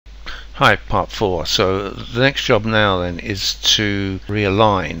Hi, part 4. So the next job now then is to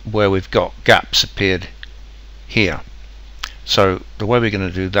realign where we've got gaps appeared here. So the way we're going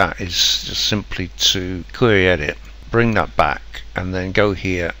to do that is just simply to query edit, bring that back, and then go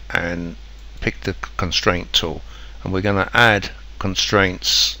here and pick the constraint tool, and we're going to add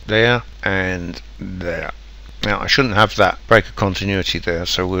constraints there and there. Now I shouldn't have that break of continuity there,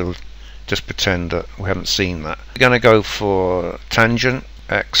 so we'll just pretend that we haven't seen that. We're going to go for tangent,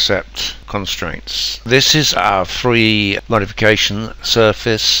 accept constraints. This is our free modification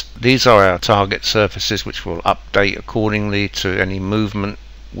surface. These are our target surfaces, which will update accordingly to any movement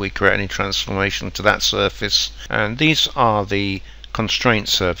we create, any transformation to that surface. And these are the constraint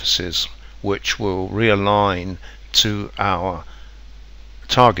surfaces, which will realign to our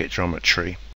target geometry.